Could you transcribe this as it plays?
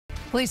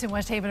Police in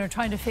West Haven are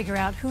trying to figure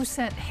out who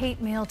sent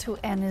hate mail to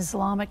an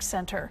Islamic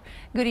center.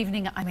 Good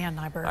evening, I'm Ann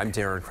Nyberg. I'm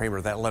Darren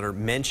Kramer. That letter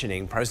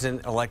mentioning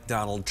President-elect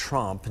Donald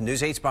Trump.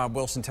 News 8's Bob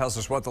Wilson tells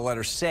us what the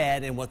letter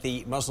said and what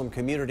the Muslim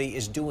community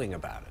is doing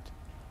about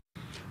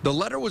it. The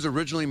letter was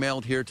originally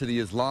mailed here to the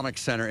Islamic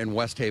Center in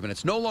West Haven.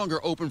 It's no longer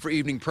open for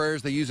evening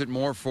prayers. They use it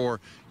more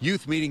for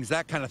youth meetings,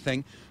 that kind of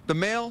thing. The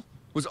mail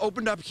was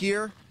opened up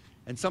here,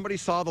 and somebody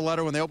saw the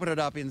letter. When they opened it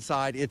up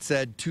inside, it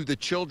said, "To the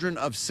children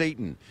of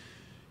Satan.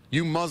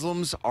 You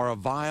Muslims are a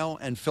vile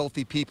and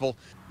filthy people."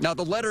 Now,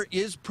 the letter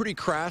is pretty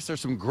crass. There's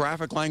some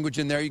graphic language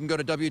in there. You can go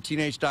to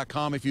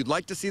WTNH.com. If you'd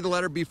like to see the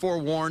letter, be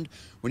forewarned.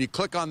 When you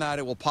click on that,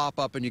 it will pop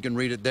up and you can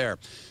read it there.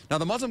 Now,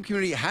 the Muslim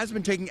community has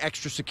been taking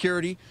extra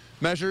security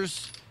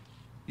measures.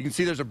 You can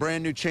see there's a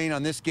brand new chain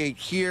on this gate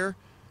here.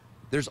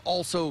 There's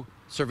also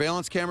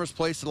surveillance cameras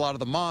placed at a lot of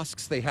the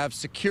mosques. They have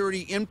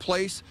security in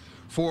place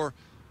for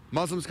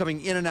Muslims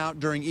coming in and out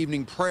during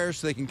evening prayers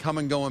so they can come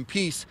and go in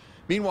peace.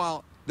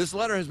 Meanwhile, this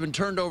letter has been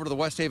turned over to the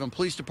West Haven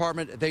Police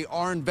Department. They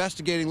are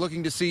investigating,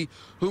 looking to see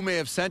who may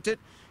have sent it,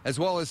 as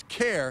well as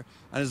CARE,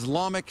 an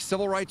Islamic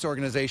civil rights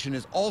organization,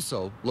 is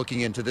also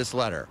looking into this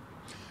letter.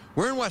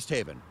 We're in West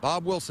Haven.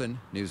 Bob Wilson,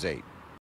 News 8.